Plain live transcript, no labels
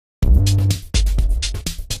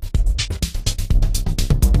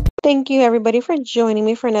Thank you, everybody, for joining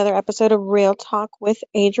me for another episode of Real Talk with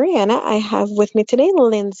Adriana. I have with me today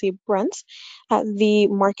Lindsay Bruntz, the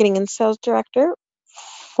Marketing and Sales Director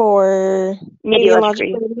for Meteorologic Radiologic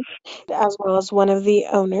Radio. Radio, as well as one of the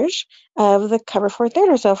owners of the Cover 4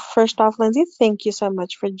 Theater. So, first off, Lindsay, thank you so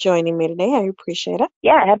much for joining me today. I appreciate it.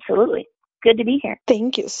 Yeah, absolutely. Good to be here.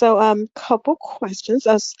 Thank you. So, couple questions.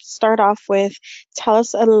 Let's start off with tell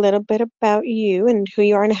us a little bit about you and who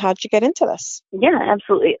you are and how'd you get into this. Yeah,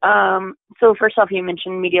 absolutely. So first off, you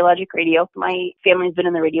mentioned Meteorologic Radio. My family's been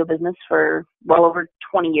in the radio business for well over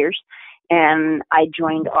 20 years, and I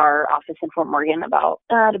joined our office in Fort Morgan about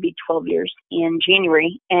to be 12 years in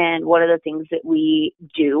January. And one of the things that we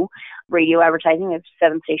do, radio advertising, we have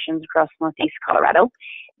 7 stations across Northeast Colorado.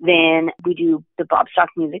 Then we do the Bobstock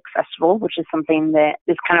Music Festival, which is something that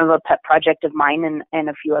is kind of a pet project of mine and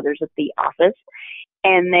a few others at the office.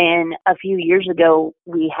 And then a few years ago,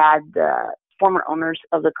 we had the former owners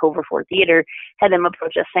of the Cover 4 Theater had them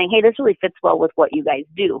approach us saying, hey, this really fits well with what you guys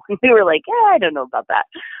do. And we were like, I don't know about that.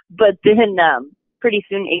 But then pretty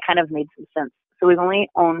soon it kind of made some sense. So we've only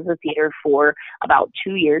owned the theater for about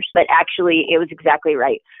 2 years, but actually it was exactly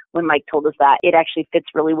right when Mike told us that. It actually fits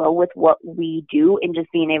really well with what we do and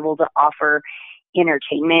just being able to offer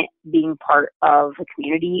entertainment, being part of the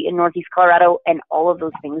community in Northeast Colorado, and all of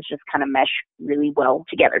those things just kind of mesh really well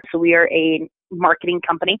together. So we are a marketing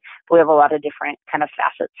company, but we have a lot of different kind of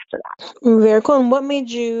facets to that. Very cool. And what made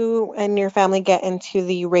you and your family get into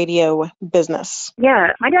the radio business? Yeah,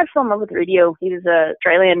 my dad fell in love with radio. He was a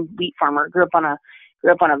dryland wheat farmer, grew up on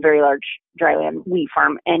a very large dryland wheat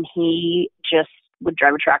farm, and he just would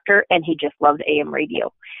drive a tractor and he just loved AM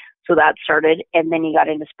radio. So that started, and then he got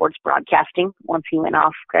into sports broadcasting once he went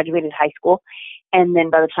off, graduated high school. And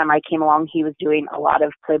then by the time I came along, he was doing a lot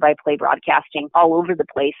of play-by-play broadcasting all over the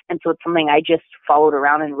place. And so it's something I just followed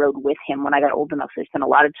around and rode with him when I got old enough. So I spent a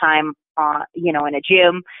lot of time, in a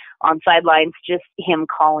gym, on sidelines, just him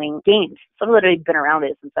calling games. So I've literally been around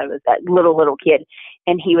it since I was that little kid.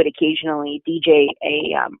 And he would occasionally DJ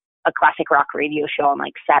a classic rock radio show on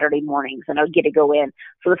like Saturday mornings, and I would get to go in.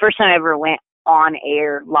 So the first time I ever went on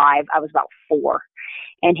air live, I was about 4,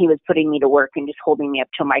 and he was putting me to work and just holding me up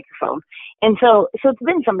to a microphone. And so it's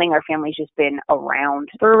been something our family's just been around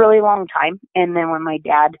for a really long time. And then when my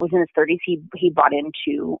dad was in his 30s, he bought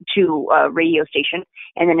into a radio station,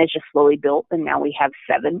 and then it's just slowly built, and now we have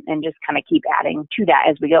 7 and just kind of keep adding to that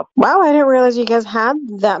as we go. Wow, I didn't realize you guys had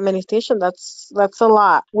that many stations. That's a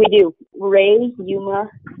lot. We do. Ray, Yuma,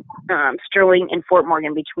 Sterling, and Fort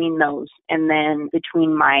Morgan between those. And then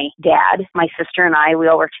between my dad, my sister, and I, we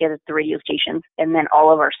all work together at the radio stations. And then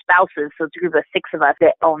all of our spouses, so it's a group of 6 of us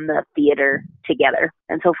that own the theater together.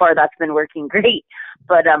 And so far that's been working great.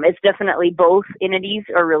 But it's definitely both entities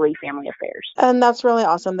are really family affairs. And that's really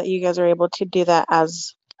awesome that you guys are able to do that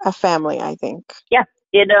as a family, I think. Yeah.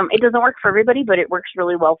 It doesn't work for everybody, but it works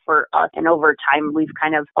really well for us. And over time, we've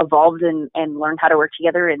kind of evolved and learned how to work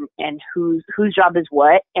together and whose job is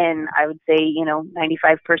what. And I would say,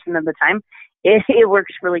 95% of the time, it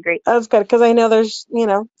works really great. That's good because I know there's,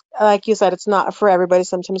 like you said, it's not for everybody.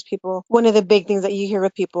 Sometimes people, one of the big things that you hear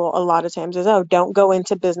with people a lot of times is, oh, don't go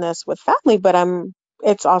into business with family. But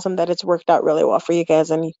it's awesome that it's worked out really well for you guys,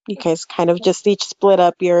 and you guys kind of just each split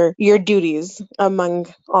up your duties among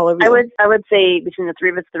all of you. I would say between the 3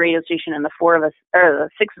 of us at the radio station and the 4 of us, or the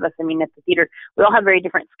 6 of us, at the theater, we all have very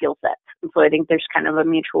different skill sets. And so I think there's kind of a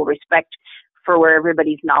mutual respect for where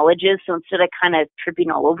everybody's knowledge is. So instead of kind of tripping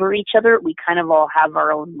all over each other, we kind of all have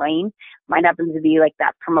our own lane. Mine happens to be like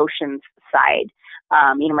that promotions side.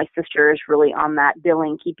 My sister is really on that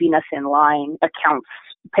billing, keeping us in line, accounts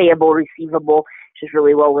payable, receivable. She's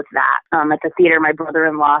really well with that. At the theater, my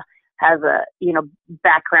brother-in-law has a,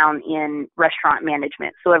 background in restaurant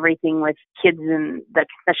management. So everything with kids and the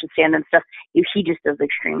concession stand and stuff, he just does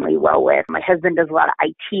extremely well with. My husband does a lot of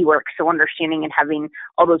IT work, so understanding and having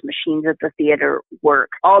all those machines at the theater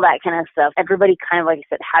work, all that kind of stuff. Everybody kind of, like I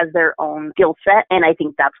said, has their own skill set, and I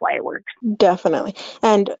think that's why it works. Definitely.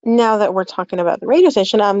 And now that we're talking about the radio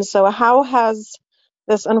station, so how has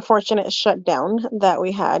this unfortunate shutdown that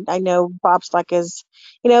we had? I know Bobstock is,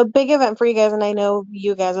 a big event for you guys, and I know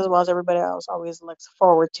you guys as well as everybody else always looks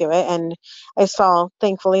forward to it. And I saw,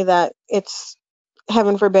 thankfully, that it's,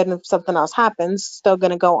 heaven forbid, if something else happens, still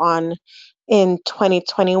going to go on in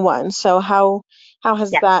 2021. So how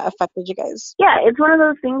has that affected you guys? Yeah, it's one of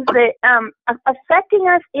those things that affecting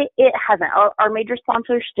us, it hasn't. Our major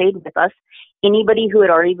sponsors stayed with us. Anybody who had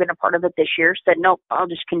already been a part of it this year said, nope, I'll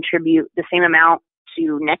just contribute the same amount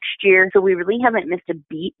to next year. So we really haven't missed a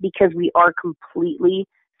beat because we are completely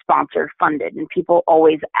sponsor funded. And people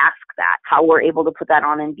always ask that. How we're able to put that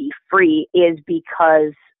on and be free is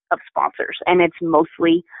because of sponsors, and it's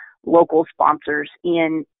mostly local sponsors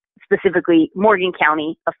in specifically Morgan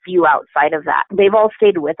County, a few outside of that. They've all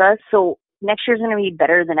stayed with us, so next year's going to be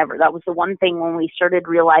better than ever. That was the one thing when we started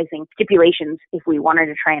realizing stipulations, if we wanted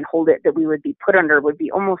to try and hold it, that we would be put under would be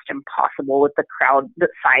almost impossible with the crowd, the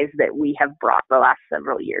size that we have brought the last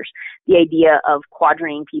several years. The idea of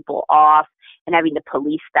quadrating people off and having to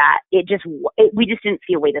police that, we just didn't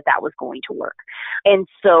see a way that that was going to work. And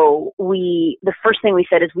so the first thing we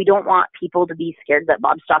said is we don't want people to be scared that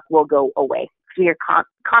Bobstock will go away. We hear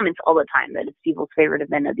comments all the time that it's people's favorite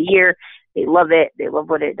event of the year. They love it. They love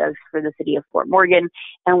what it does for the city of Fort Morgan.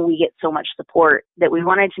 And we get so much support that we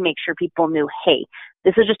wanted to make sure people knew, hey,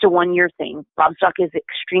 this is just a one-year thing. Bobstock is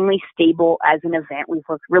extremely stable as an event. We've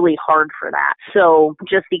worked really hard for that. So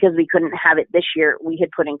just because we couldn't have it this year, we had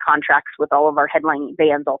put in contracts with all of our headlining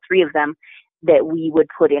bands, all three of them, that we would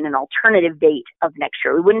put in an alternative date of next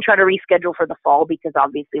year. We wouldn't try to reschedule for the fall because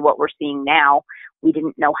obviously what we're seeing now, we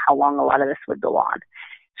didn't know how long a lot of this would go on.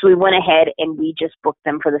 So we went ahead and we just booked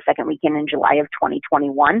them for the second weekend in July of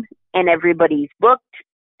 2021, and everybody's booked.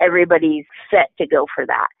 Everybody's set to go for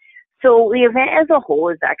that. So the event as a whole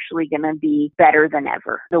is actually going to be better than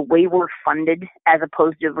ever. The way we're funded, as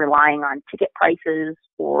opposed to relying on ticket prices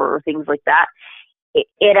or things like that,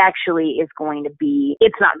 it actually is going to be,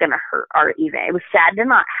 it's not going to hurt our event. It was sad to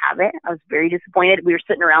not have it. I was very disappointed. We were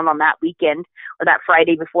sitting around on that weekend or that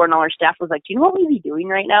Friday before, and all our staff was like, do you know what we'd be doing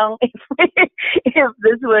right now if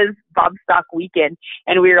this was Bobstock weekend?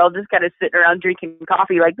 And we were all just kind of sitting around drinking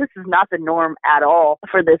coffee like, this is not the norm at all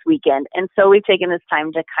for this weekend. And so we've taken this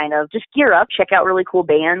time to kind of just gear up, check out really cool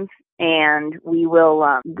bands, and we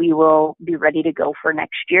will be ready to go for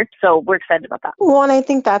next year. So we're excited about that. Well, and I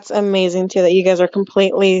think that's amazing too, that you guys are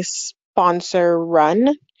completely sponsor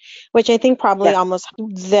run, which I think probably almost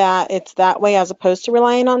that it's that way as opposed to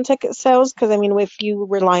relying on ticket sales. Because I mean, if you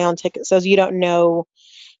rely on ticket sales, you don't know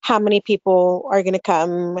how many people are going to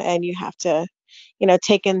come, and you have to,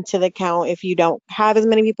 take into the account if you don't have as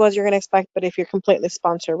many people as you're going to expect. But if you're completely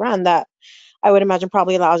sponsor run, that I would imagine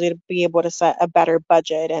probably allows you to be able to set a better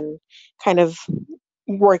budget and kind of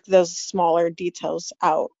work those smaller details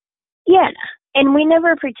out. Yeah. And we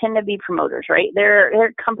never pretend to be promoters, right? There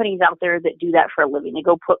are companies out there that do that for a living. They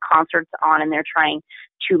go put concerts on and they're trying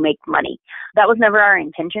to make money. That was never our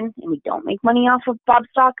intention, and we don't make money off of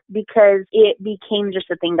Bobstock because it became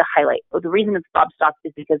just a thing to highlight. Well, the reason it's Bobstock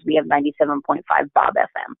is because we have 97.5 Bob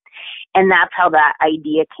FM. And that's how that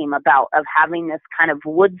idea came about, of having this kind of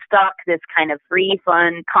Woodstock, this kind of free,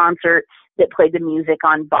 fun concert that played the music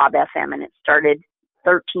on Bob FM. And it started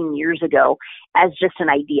 13 years ago as just an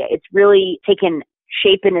idea. It's really taken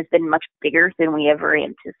shape and has been much bigger than we ever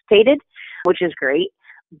anticipated, which is great.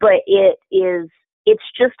 But it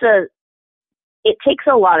takes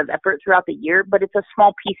a lot of effort throughout the year, but it's a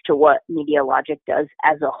small piece to what MediaLogic does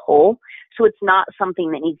as a whole. So it's not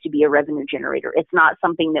something that needs to be a revenue generator. It's not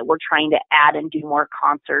something that we're trying to add and do more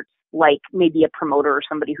concerts like maybe a promoter or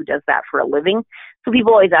somebody who does that for a living. So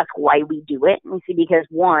people always ask why we do it. And we see because,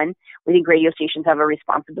 one, we think radio stations have a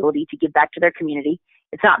responsibility to give back to their community.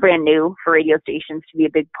 It's not brand new for radio stations to be a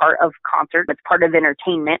big part of concerts. It's part of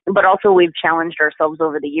entertainment. But also we've challenged ourselves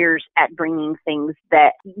over the years at bringing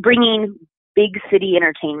big city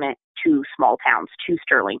entertainment to small towns, to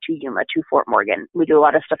Sterling, to Yuma, to Fort Morgan. We do a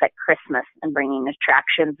lot of stuff at Christmas and bringing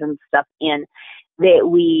attractions and stuff in that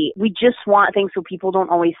we just want things so people don't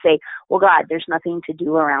always say, well, God, there's nothing to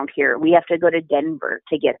do around here. We have to go to Denver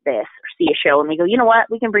to get this or see a show. And we go, you know what?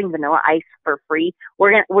 We can bring Vanilla Ice for free.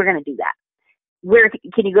 We're gonna do that. Where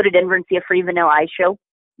can you go to Denver and see a free Vanilla Ice show?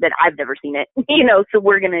 That I've never seen it, so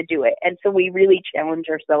we're going to do it. And so we really challenge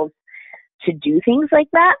ourselves to do things like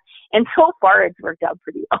that. And so far it's worked out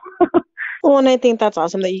pretty well. Well, and I think that's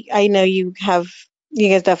awesome that I know you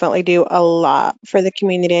guys definitely do a lot for the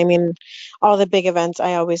community. I mean, all the big events,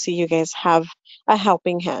 I always see you guys have a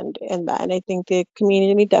helping hand in that. And I think the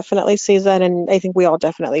community definitely sees that. And I think we all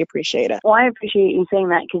definitely appreciate it. Well, I appreciate you saying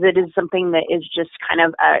that because it is something that is just kind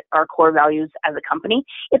of our core values as a company.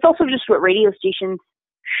 It's also just what radio stations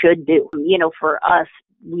should do. For us,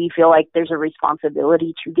 we feel like there's a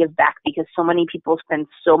responsibility to give back because so many people spend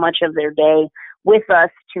so much of their day with us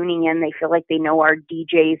tuning in. They feel like they know our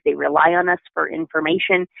DJs. They rely on us for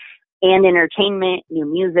information and entertainment, new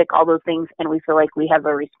music, all those things. And we feel like we have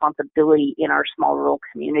a responsibility in our small rural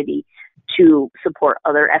community to support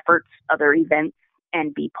other efforts, other events,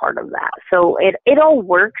 and be part of that. So it all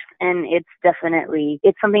works, and it's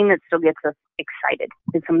something that still gets us excited.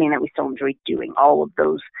 It's something that we still enjoy doing, all of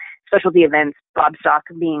those specialty events, Bobstock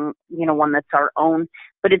being, one that's our own.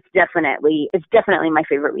 But it's definitely my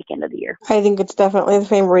favorite weekend of the year. I think it's definitely the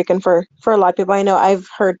favorite weekend for a lot of people. I know I've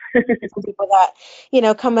heard from people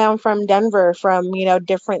that, come down from Denver, from,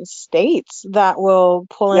 different states that will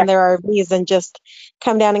pull in Yep. their RVs and just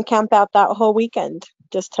come down and camp out that whole weekend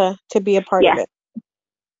just to be a part of it.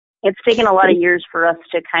 It's taken a lot of years for us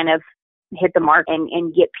to kind of hit the mark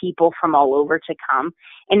and get people from all over to come,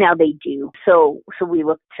 and now they do. So we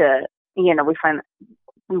look to,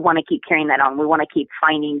 we want to keep carrying that on. We want to keep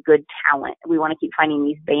finding good talent. We want to keep finding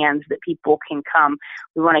these bands that people can come.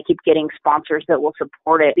 We want to keep getting sponsors that will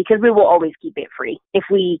support it, because we will always keep it free. If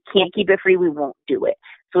we can't keep it free, we won't do it.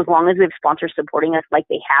 So as long as we have sponsors supporting us like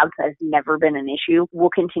they have, has never been an issue. We'll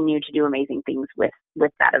continue to do amazing things with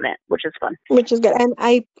that event, which is fun. Which is good. And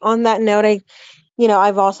on that note,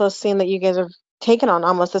 I've also seen that you guys have taken on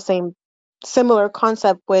almost the same similar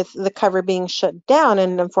concept with the cover being shut down,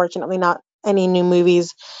 and unfortunately not any new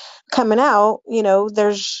movies coming out.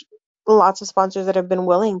 There's lots of sponsors that have been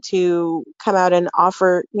willing to come out and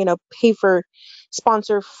offer, pay for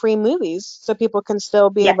sponsor free movies, so people can still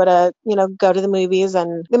be able to, go to the movies,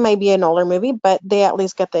 and it might be an older movie, but they at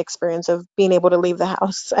least get the experience of being able to leave the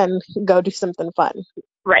house and go do something fun.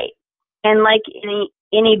 Right. And like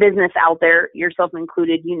any business out there, yourself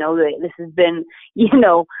included, that this has been,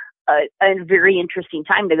 a very interesting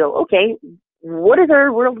time to go, okay, what is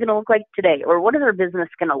our world going to look like today? Or what is our business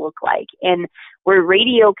going to look like? And where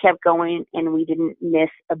radio kept going and we didn't miss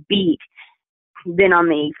a beat, then on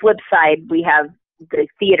the flip side, we have the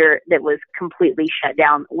theater that was completely shut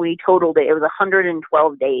down. We totaled it. It was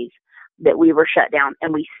 112 days that we were shut down,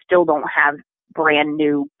 and we still don't have brand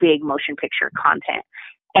new big motion picture content.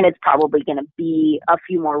 And it's probably going to be a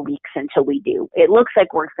few more weeks until we do. It looks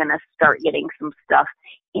like we're going to start getting some stuff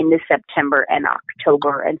into September and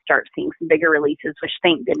October and start seeing some bigger releases, which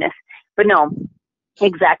thank goodness. But no,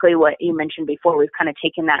 exactly what you mentioned before. We've kind of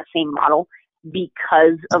taken that same model.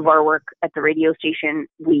 Because of our work at the radio station,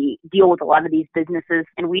 we deal with a lot of these businesses,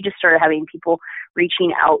 and we just started having people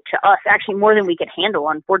reaching out to us, actually more than we could handle,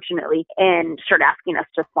 unfortunately, and start asking us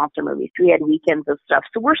to sponsor movies. We had weekends of stuff.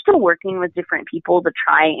 So we're still working with different people to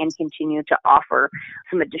try and continue to offer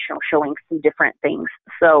some additional showings, some different things.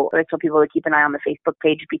 So I tell people to keep an eye on the Facebook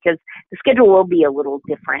page, because the schedule will be a little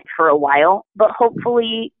different for a while, but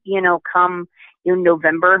hopefully, come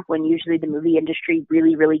November, when usually the movie industry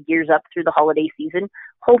really, really gears up through the holiday season.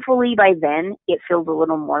 Hopefully by then it feels a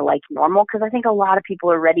little more like normal, because I think a lot of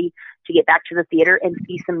people are ready to get back to the theater and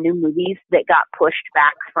see some new movies that got pushed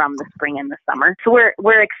back from the spring and the summer. So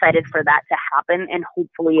we're excited for that to happen, and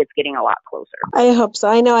hopefully it's getting a lot closer. I hope so.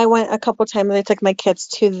 I know I went a couple times and I took my kids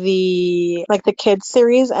to the kids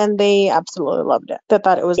series, and they absolutely loved it. They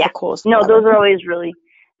thought it was the coolest. No, those are always really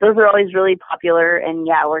popular, and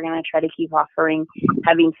we're going to try to keep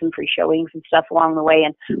having some free showings and stuff along the way.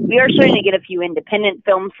 And we are starting to get a few independent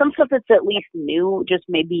films, some stuff that's at least new, just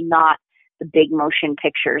maybe not the big motion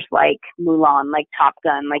pictures like Mulan, like Top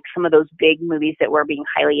Gun, like some of those big movies that were being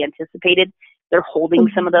highly anticipated. They're holding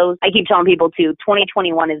some of those. I keep telling people too,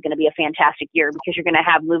 2021 is going to be a fantastic year, because you're going to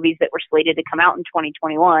have movies that were slated to come out in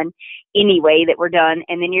 2021 anyway that were done.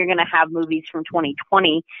 And then you're going to have movies from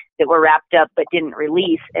 2020 that were wrapped up but didn't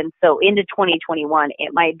release. And so into 2021,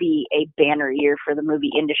 it might be a banner year for the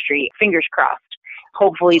movie industry. Fingers crossed.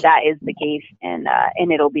 Hopefully that is the case, and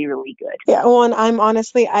it'll be really good. Yeah. Well, and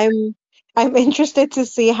I'm interested to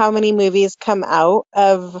see how many movies come out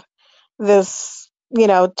of this,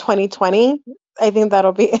 2020. I think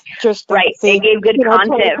that'll be interesting. Right. They gave good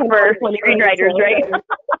content for screenwriters, right?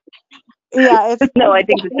 Yeah. No, I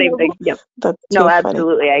think the same thing. Yep. No,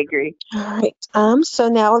 absolutely. I agree. All right. So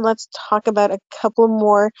now let's talk about a couple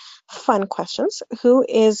more fun questions. Who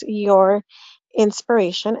is your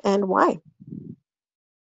inspiration and why?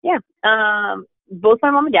 Yeah. Both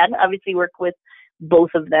my mom and dad obviously work with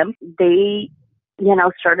both of them. They,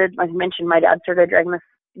 started, like I mentioned, my dad started dragging us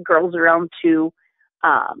girls around to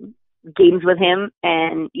games with him,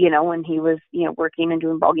 and when he was working and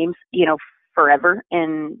doing ball games forever,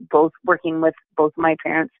 and both working with both my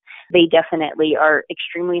parents. They definitely are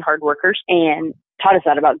extremely hard workers and taught us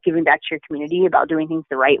that about giving back to your community, about doing things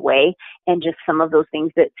the right way, and just some of those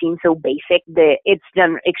things that seem so basic that it's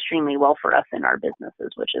done extremely well for us in our businesses,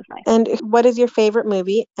 which is nice. And what is your favorite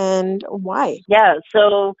movie and why? Yeah,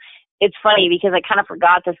 so it's funny because I kind of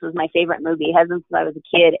forgot this was my favorite movie. It hasn't since I was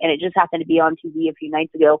a kid, and it just happened to be on TV a few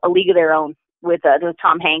nights ago, A League of Their Own, with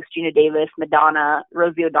Tom Hanks, Gina Davis, Madonna,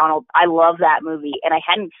 Rosie O'Donnell. I love that movie, and I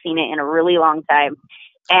hadn't seen it in a really long time.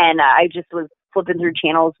 And I just was flipping through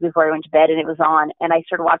channels before I went to bed, and it was on, and I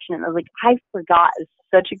started watching it, and I was like, I forgot. It's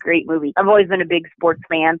such a great movie. I've always been a big sports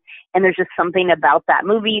fan, and there's just something about that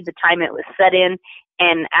movie, the time it was set in,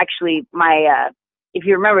 and actually if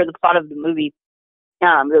you remember the plot of the movie,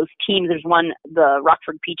 those teams, there's one, the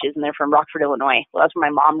Rockford Peaches, and they're from Rockford, Illinois. So that's where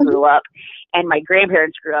my mom grew up, and my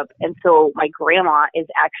grandparents grew up. And so my grandma is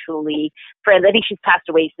actually friends. I think she's passed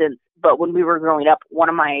away since, but when we were growing up, one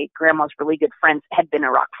of my grandma's really good friends had been a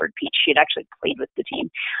Rockford Peach. She had actually played with the team.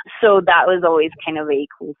 So that was always kind of a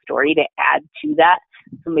cool story to add to that.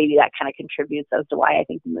 So maybe that kind of contributes as to why I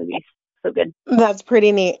think the movie's so good. That's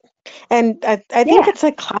pretty neat. And I think it's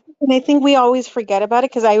a classic, and I think we always forget about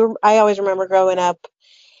it because I always remember growing up,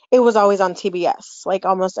 it was always on TBS, like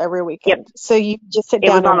almost every weekend. Yep. So you just sit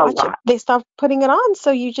down and watch it. They stopped putting it on,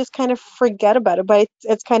 so you just kind of forget about it. But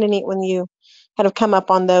it's kind of neat when you kind of come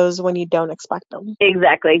up on those when you don't expect them.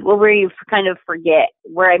 Exactly. Well, where you kind of forget,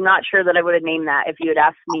 where I'm not sure that I would have named that if you had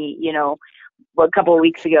asked me, a couple of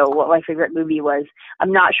weeks ago what my favorite movie was.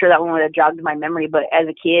 I'm not sure that one would have jogged my memory, but as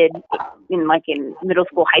a kid, in middle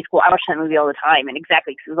school, high school, I watched that movie all the time, and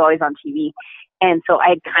exactly because it was always on TV. And so I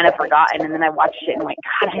had kind of forgotten, and then I watched it and went,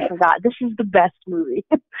 God, I forgot. This is the best movie.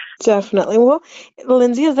 Definitely. Well,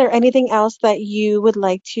 Lindsay, is there anything else that you would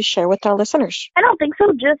like to share with our listeners? I don't think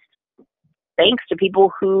so. Just thanks to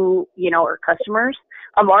people who, are customers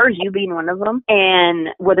of ours, you being one of them. And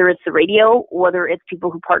whether it's the radio, whether it's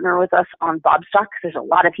people who partner with us on Bobstock, there's a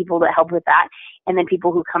lot of people that help with that. And then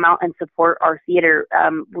people who come out and support our theater.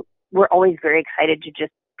 We're always very excited to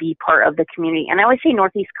just be part of the community. And I always say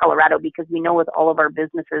Northeast Colorado because we know with all of our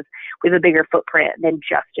businesses, we have a bigger footprint than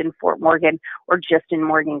just in Fort Morgan or just in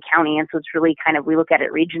Morgan County. And so it's really we look at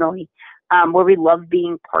it regionally, where we love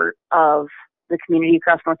being part of the community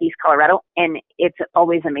across Northeast Colorado. And it's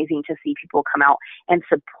always amazing to see people come out and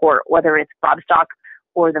support, whether it's Bobstock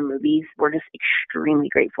or the movies. We're just extremely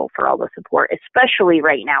grateful for all the support, especially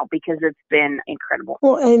right now, because it's been incredible.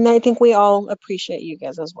 Well, and I think we all appreciate you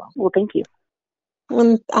guys as well. Well, thank you.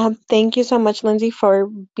 And thank you so much, Lindsay, for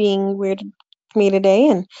being weird with me today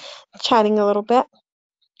and chatting a little bit.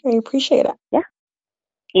 I appreciate it. Yeah.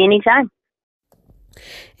 Anytime.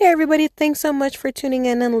 Hey everybody, thanks so much for tuning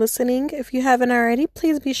in and listening. If you haven't already,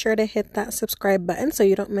 please be sure to hit that subscribe button so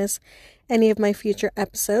you don't miss any of my future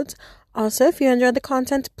episodes. Also, if you enjoyed the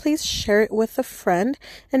content, please share it with a friend.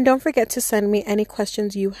 And don't forget to send me any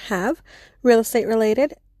questions you have, real estate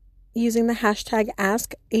related, using the hashtag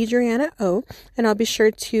AskAdrianaO, and I'll be sure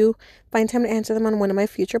to find time to answer them on one of my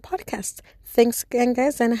future podcasts. Thanks again,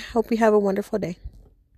 guys, and I hope you have a wonderful day.